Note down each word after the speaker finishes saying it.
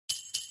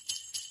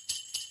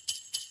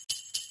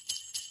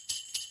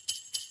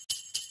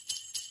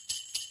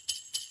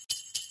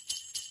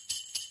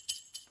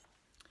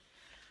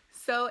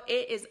So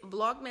it is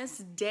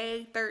Vlogmas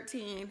day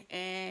 13,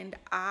 and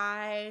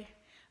I'm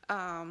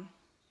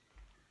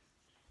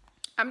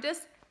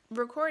just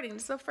recording.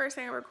 This is the first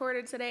thing I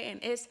recorded today,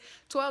 and it's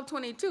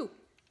 12:22.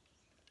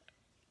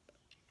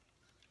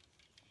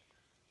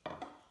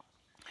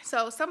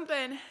 So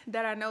something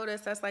that I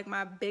noticed that's like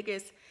my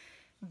biggest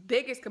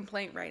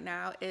complaint right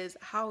now is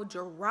how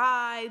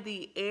dry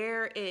the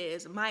air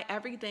is. My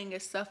everything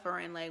is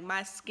suffering, like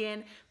my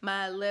skin,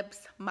 my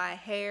lips, my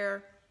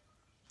hair,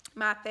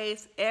 my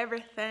face,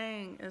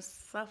 everything is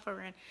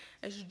suffering.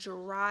 It's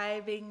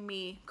driving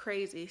me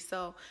crazy.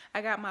 So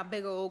I got my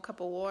big old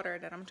cup of water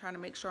that I'm trying to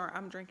make sure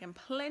I'm drinking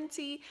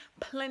plenty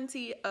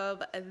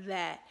of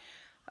that.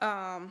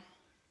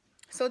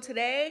 So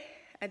today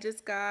I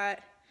just got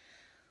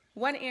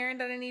one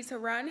errand that I need to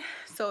run,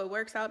 so it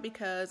works out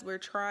because we're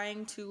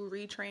trying to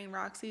retrain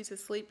Roxy to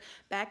sleep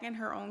back in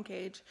her own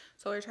cage.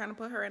 So we're trying to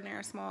put her in there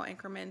in small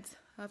increments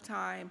of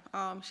time.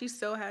 She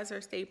still has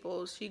her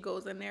staples. She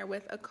goes in there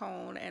with a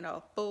cone and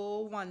a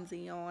full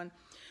onesie on,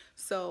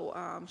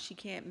 so she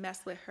can't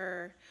mess with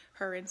her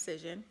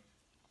incision.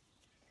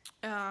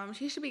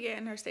 She should be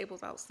getting her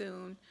staples out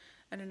soon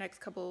in the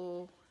next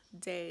couple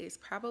days,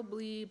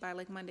 probably by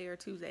like Monday or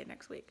Tuesday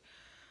next week.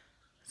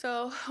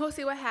 So we'll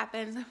see what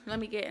happens. Let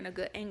me get in a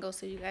good angle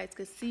so you guys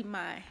can see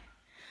my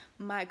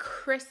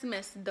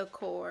Christmas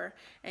decor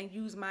and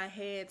use my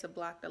head to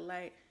block the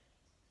light.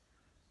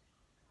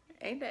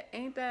 Ain't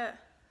that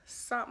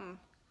something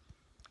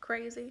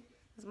crazy?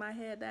 Is my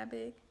head that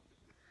big?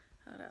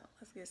 Hold up,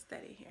 let's get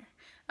steady here.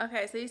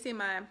 Okay, so you see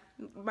my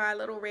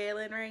little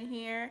railing right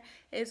here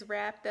is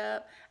wrapped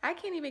up. I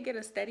can't even get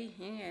a steady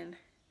hand.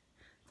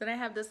 Then I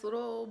have this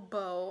little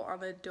bow on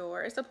the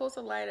door. It's supposed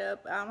to light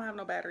up. I don't have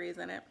no batteries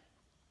in it.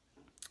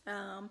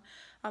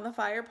 On the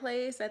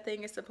fireplace, that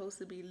thing is supposed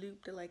to be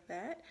looped like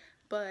that,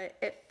 but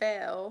it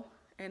fell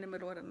in the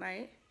middle of the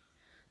night,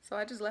 so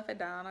I just left it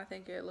down. I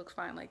think it looks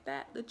fine like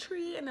that. The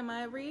tree and then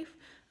my wreath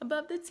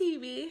above the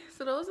TV.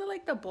 So those are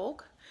like the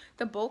bulk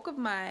of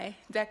my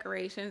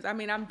decorations. I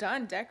mean, I'm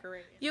done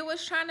decorating. You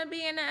was trying to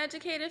be in the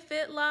Educated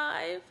Fit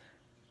live?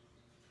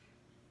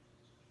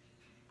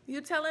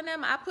 You telling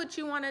them I put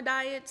you on a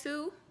diet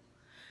too?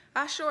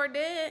 I sure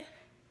did.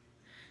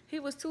 He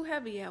was too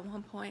heavy at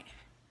one point.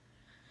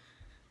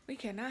 We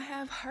cannot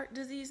have heart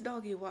disease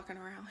doggy walking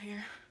around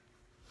here.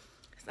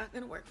 It's not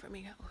gonna work for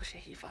me. Oh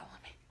shit, he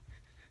following me.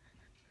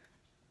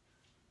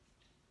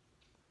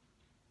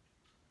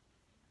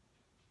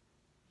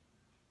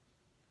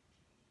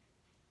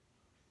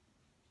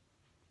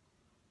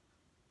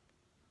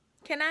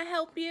 Can I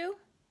help you?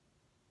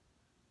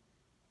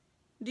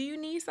 Do you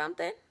need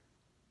something?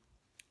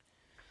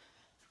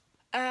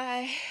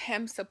 I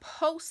am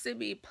supposed to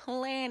be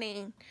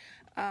planning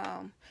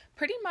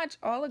pretty much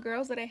all the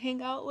girls that I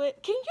hang out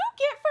with. Can you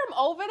get from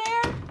over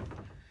there?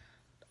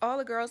 All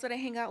the girls that I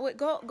hang out with,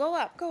 go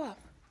up.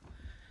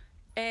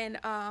 And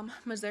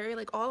Missouri,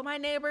 like all of my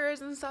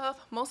neighbors and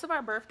stuff. Most of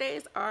our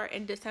birthdays are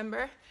in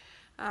December.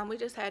 We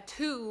just had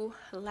 2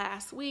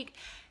 last week,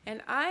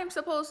 and I'm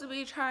supposed to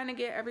be trying to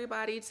get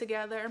everybody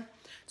together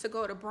to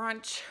go to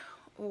brunch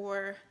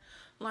or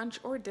lunch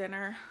or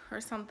dinner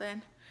or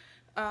something.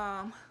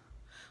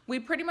 We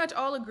pretty much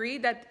all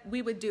agreed that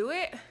we would do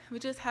it. We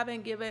just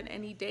haven't given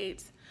any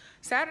dates.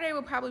 Saturday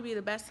would probably be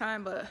the best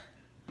time, but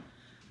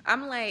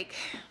I'm like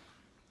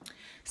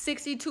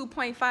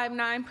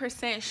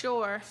 62.59%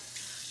 sure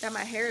that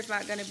my hair is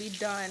not gonna be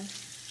done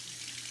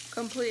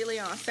completely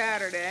on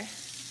Saturday.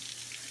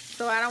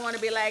 So I don't wanna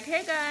be like,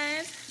 hey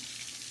guys,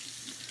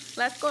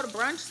 let's go to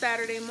brunch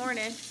Saturday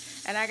morning,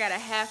 and I got a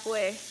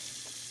halfway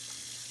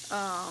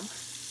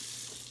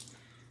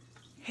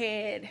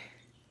head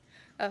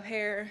of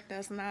hair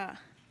that's not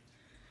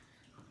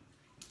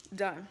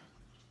done.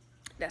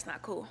 That's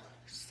not cool.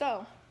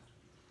 So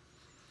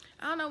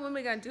I don't know when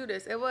we're gonna do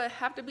this. It would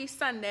have to be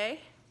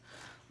Sunday,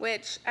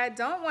 which I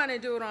don't want to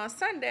do it on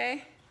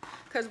Sunday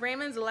because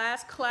Raymond's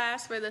last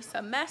class for the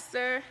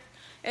semester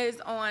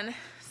is on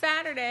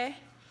Saturday.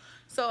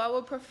 So I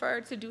would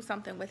prefer to do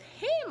something with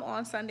him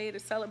on Sunday to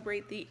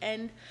celebrate the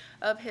end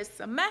of his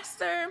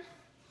semester.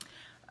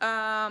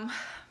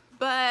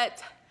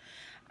 But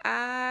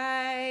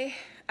I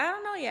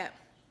don't know yet.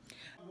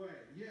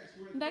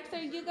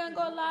 Dexter, you gonna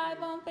go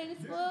live on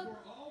Facebook?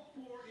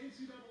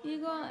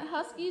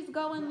 Husky's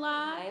going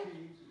live?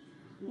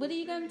 What are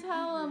you gonna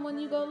tell them when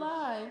you go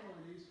live?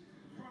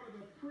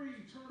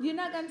 You're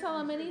not gonna tell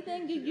them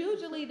anything? You're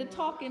usually the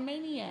talking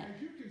maniac.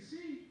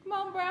 Come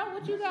on, bro,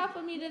 what you got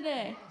for me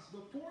today?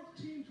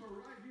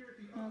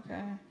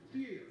 Okay,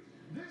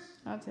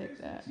 I'll take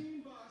that.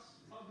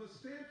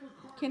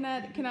 Can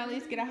I at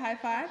least get a high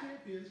five?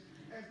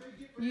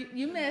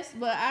 You missed,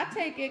 but I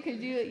take it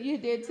because you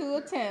did 2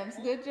 attempts.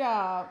 Good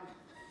job.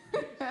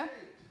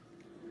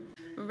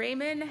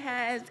 Raymond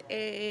has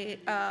a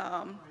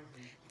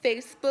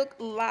Facebook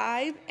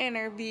Live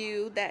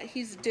interview that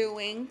he's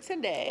doing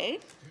today.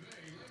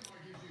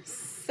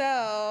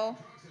 So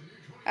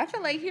I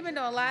feel like he's been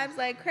doing lives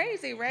like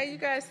crazy, right? You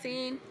guys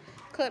seen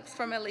clips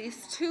from at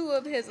least 2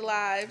 of his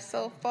lives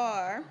so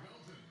far.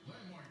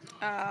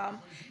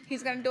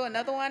 He's gonna do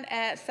another one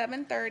at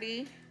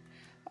 7:30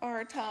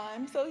 our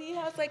time, so he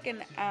has like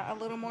a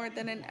little more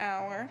than an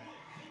hour.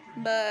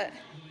 But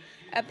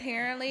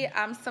apparently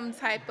I'm some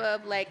type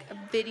of like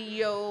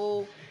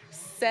video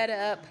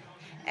setup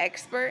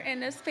expert in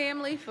this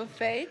family for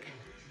fake.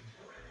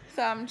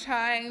 So I'm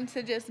trying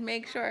to just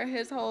make sure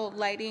his whole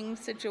lighting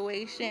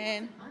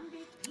situation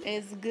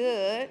is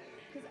good.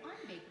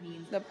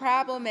 The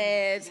problem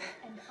is,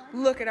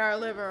 look at our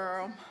living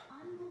room.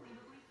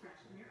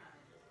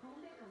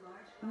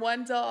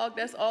 One dog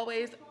that's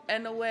always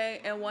in the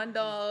way and one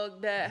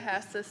dog that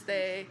has to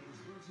stay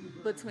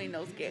between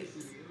those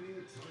gates.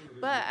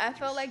 But I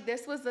felt like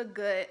this is a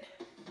good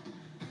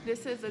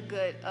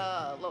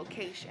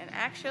location.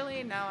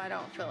 Actually, no, I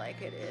don't feel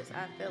like it is.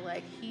 I feel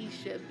like he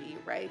should be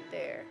right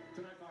there.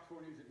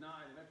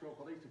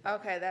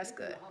 Okay, that's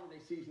good.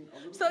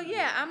 So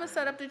yeah, I'm gonna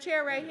set up the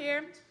chair right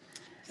here,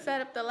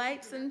 set up the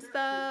lights and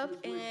stuff,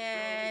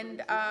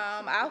 and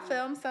I'll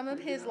film some of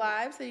his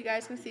live so you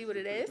guys can see what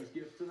it is.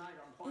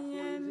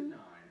 And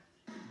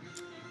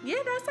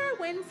yeah, that's our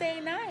Wednesday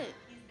night.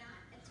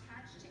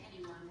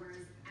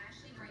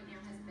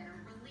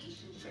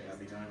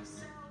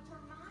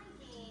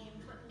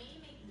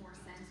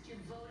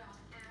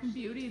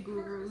 Beauty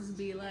gurus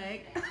be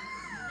like,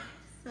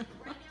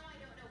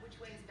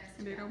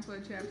 they don't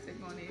put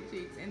chapstick on their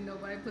cheeks, and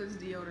nobody puts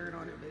deodorant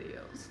on their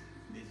videos.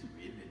 It's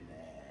really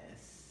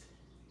nice.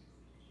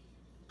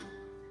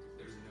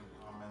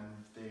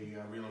 And they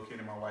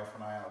relocated my wife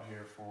and I out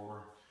here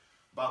for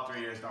about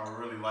 3 years now. We're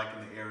really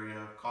liking the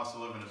area. Cost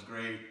of living is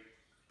great.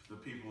 The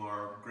people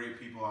are great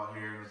people out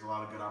here. There's a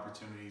lot of good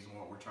opportunities in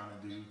what we're trying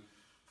to do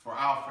for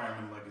our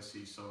family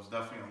legacy. So it's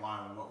definitely in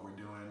line with what we're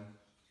doing.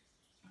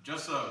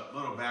 Just a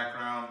little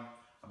background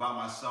about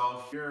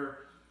myself.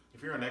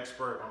 If you're an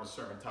expert on a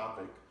certain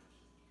topic,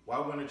 why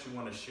wouldn't you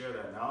want to share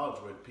that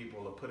knowledge with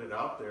people to put it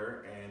out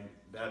there, and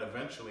that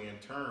eventually in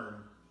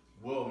turn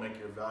will make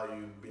your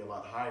value be a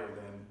lot higher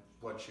than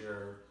what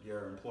your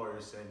employer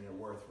is saying you're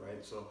worth,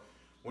 right? So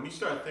when you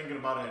start thinking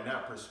about it in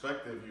that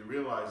perspective, you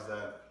realize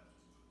that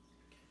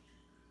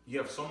you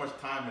have so much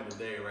time in the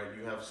day, right?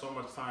 You have so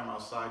much time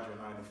outside your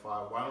 9 to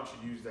 5. Why don't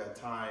you use that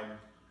time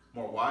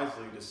more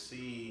wisely to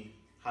see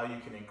how you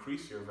can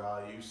increase your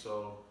value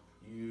so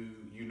you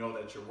know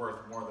that you're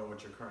worth more than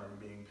what you're currently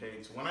being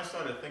paid. So when I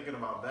started thinking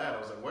about that, I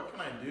was like, what can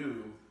I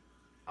do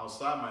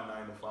outside my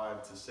 9 to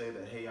 5 to say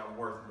that, hey, I'm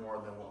worth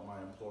more than what my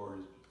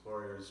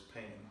employer is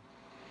paying?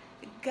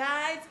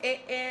 Guys, it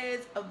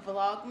is a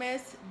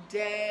Vlogmas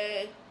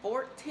day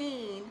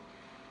 14.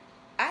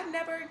 I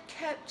never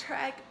kept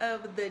track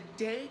of the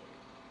date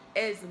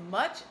as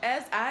much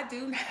as I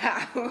do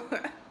now.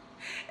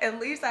 At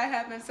least I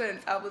haven't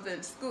since I was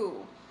in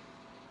school,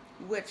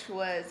 which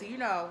was, you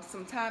know,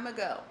 some time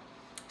ago.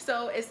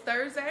 So it's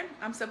Thursday.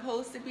 I'm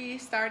supposed to be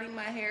starting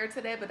my hair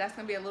today, but that's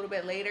gonna be a little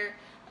bit later.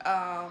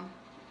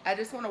 I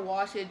just want to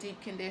wash it,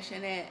 deep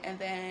condition it, and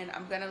then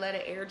I'm gonna let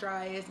it air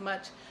dry as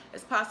much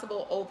as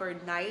possible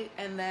overnight,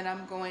 and then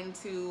I'm going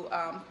to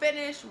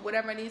finish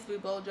whatever needs to be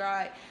blow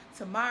dried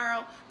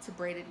tomorrow to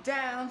braid it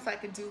down so I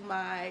can do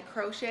my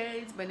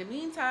crochets. But in the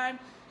meantime,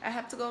 I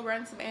have to go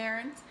run some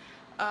errands.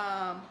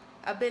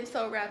 I've been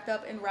so wrapped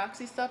up in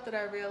Roxy stuff that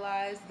I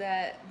realized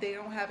that they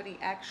don't have any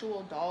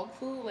actual dog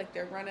food, like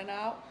they're running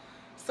out.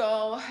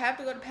 So I have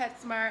to go to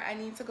PetSmart. I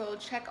need to go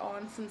check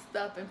on some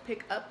stuff and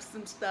pick up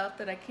some stuff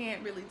that I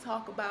can't really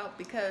talk about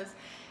because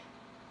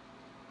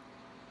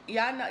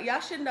y'all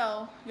should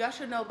know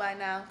by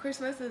now.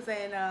 Christmas is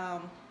in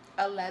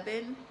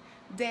 11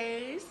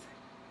 days.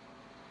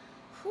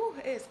 Whew,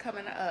 it's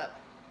coming up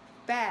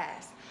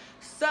fast.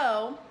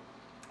 So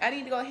I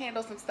need to go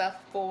handle some stuff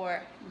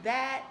for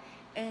that.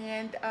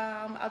 And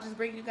I'll just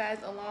bring you guys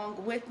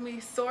along with me,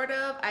 sort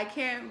of. I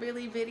can't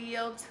really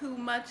video too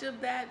much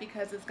of that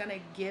because it's gonna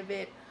give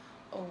it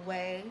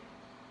away.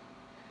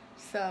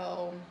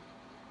 So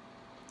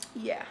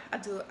yeah,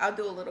 I'll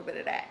do a little bit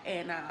of that,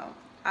 and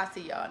I'll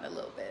see y'all in a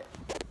little bit.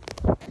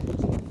 I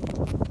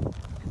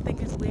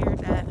think it's weird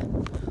that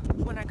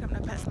when I come to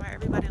PetSmart,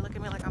 everybody look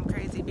at me like I'm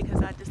crazy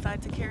because I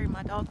decide to carry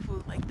my dog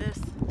food like this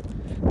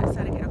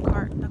instead of get a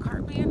cart. The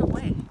cart be in the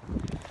way.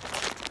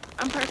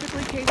 I'm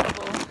perfectly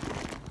capable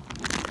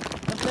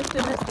of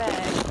lifting this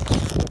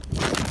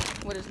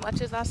bag with as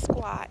much as I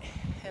squat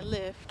and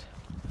lift.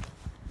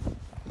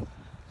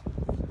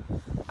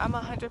 I'm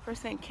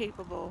 100%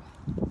 capable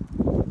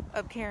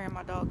of carrying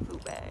my dog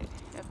food bag.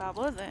 If I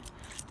wasn't,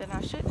 then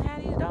I shouldn't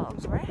have these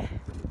dogs, right?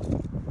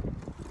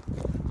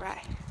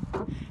 Right.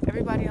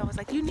 Everybody always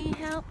like, you need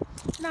help?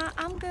 Nah,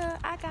 I'm good.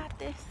 I got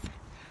this.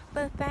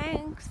 But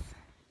thanks.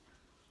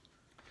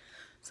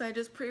 So I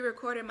just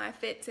pre-recorded my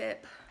fit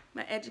tip.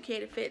 My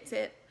educated fit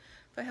tip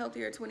for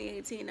Healthier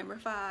 2018, number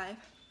 5.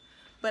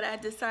 But I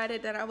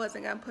decided that I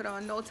wasn't gonna put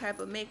on no type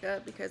of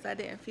makeup because I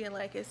didn't feel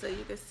like it. So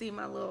you can see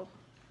my little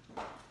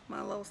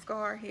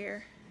scar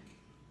here.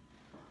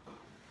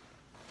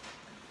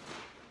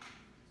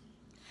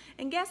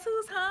 And guess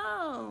who's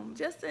home?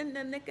 Just in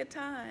the nick of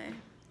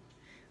time.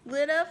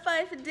 What up,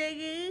 Fife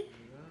Diggy?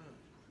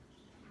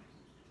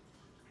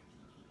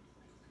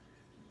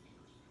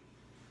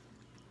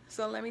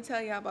 So let me tell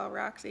y'all about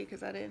Roxy,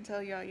 because I didn't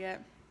tell y'all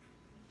yet.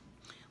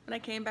 When I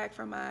came back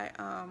from my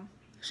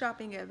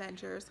shopping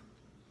adventures,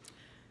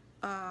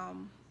 I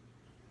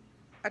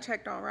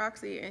checked on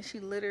Roxy, and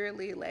she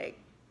literally, like,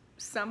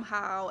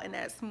 somehow in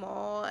that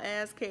small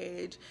ass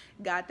cage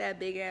got that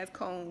big ass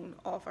cone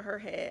off of her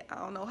head. I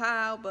don't know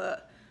how,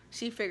 but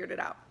she figured it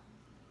out.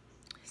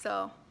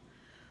 So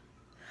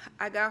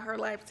I got her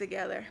life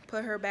together,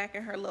 put her back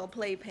in her little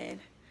playpen,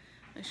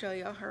 and show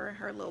y'all her in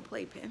her little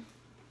playpen.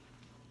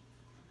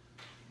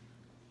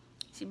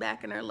 She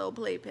back in her little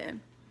playpen,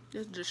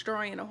 just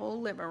destroying the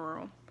whole living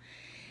room.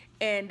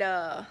 And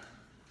I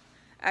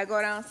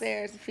go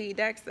downstairs to feed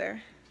Dexter,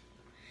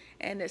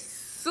 and as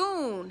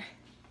soon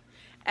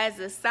as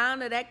the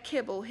sound of that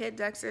kibble hit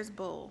Dexter's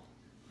bowl,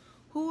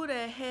 who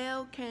the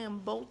hell came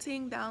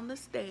bolting down the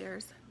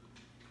stairs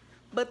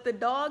but the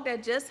dog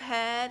that just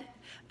had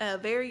a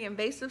very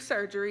invasive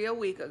surgery a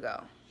week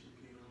ago?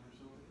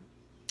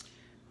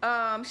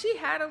 She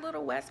had a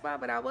little wet spot,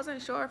 but I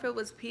wasn't sure if it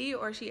was pee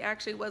or she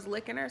actually was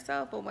licking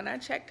herself. But when I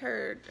checked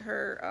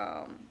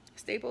her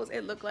staples,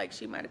 it looked like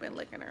she might have been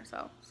licking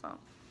herself. So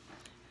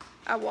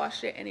I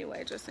washed it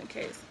anyway, just in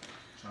case.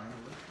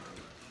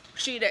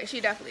 She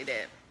definitely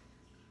did.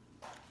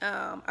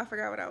 I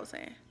forgot what I was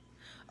saying.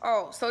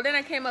 Oh, so then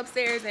I came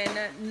upstairs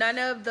and none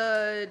of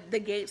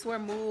the gates were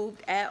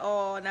moved at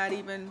all, not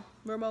even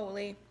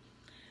remotely.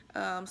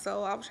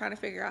 So I was trying to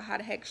figure out how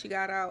the heck she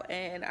got out,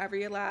 and I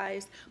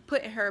realized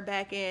putting her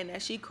back in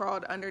that she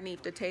crawled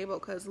underneath the table,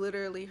 because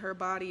literally her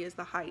body is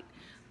the height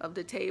of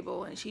the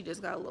table, and she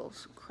just got a little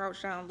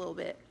crouched down a little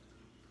bit.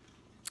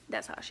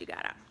 That's how she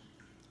got out.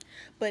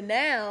 But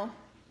now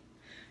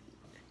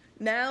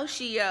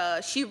she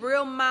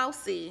real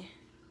mousy.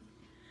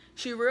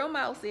 She real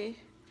mousy.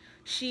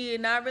 She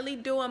not really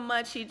doing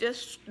much. She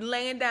just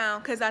laying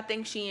down because I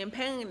think she in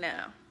pain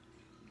now.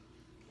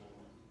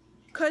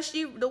 Cause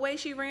the way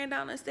she ran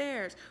down the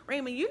stairs.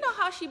 Raymond, you know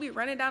how she be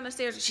running down the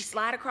stairs and she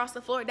slide across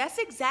the floor? That's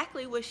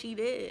exactly what she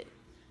did.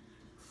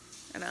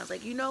 And I was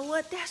like, you know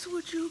what? That's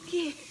what you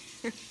get.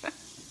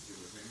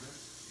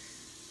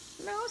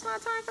 No, it's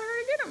not time for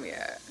her to get them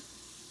yet.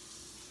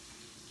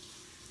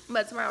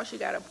 But tomorrow she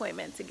got an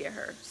appointment to get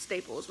her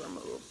staples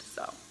removed,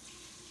 so.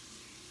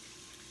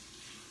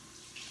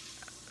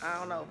 I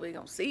don't know if we're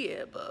gonna see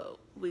it, but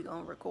we're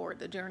gonna record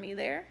the journey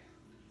there.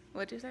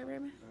 What'd you say,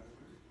 Raymond?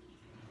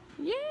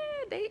 Yeah,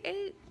 they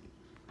ate.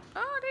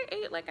 Oh, they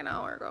ate like an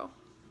hour ago.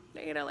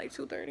 They ate at like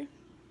 2:30.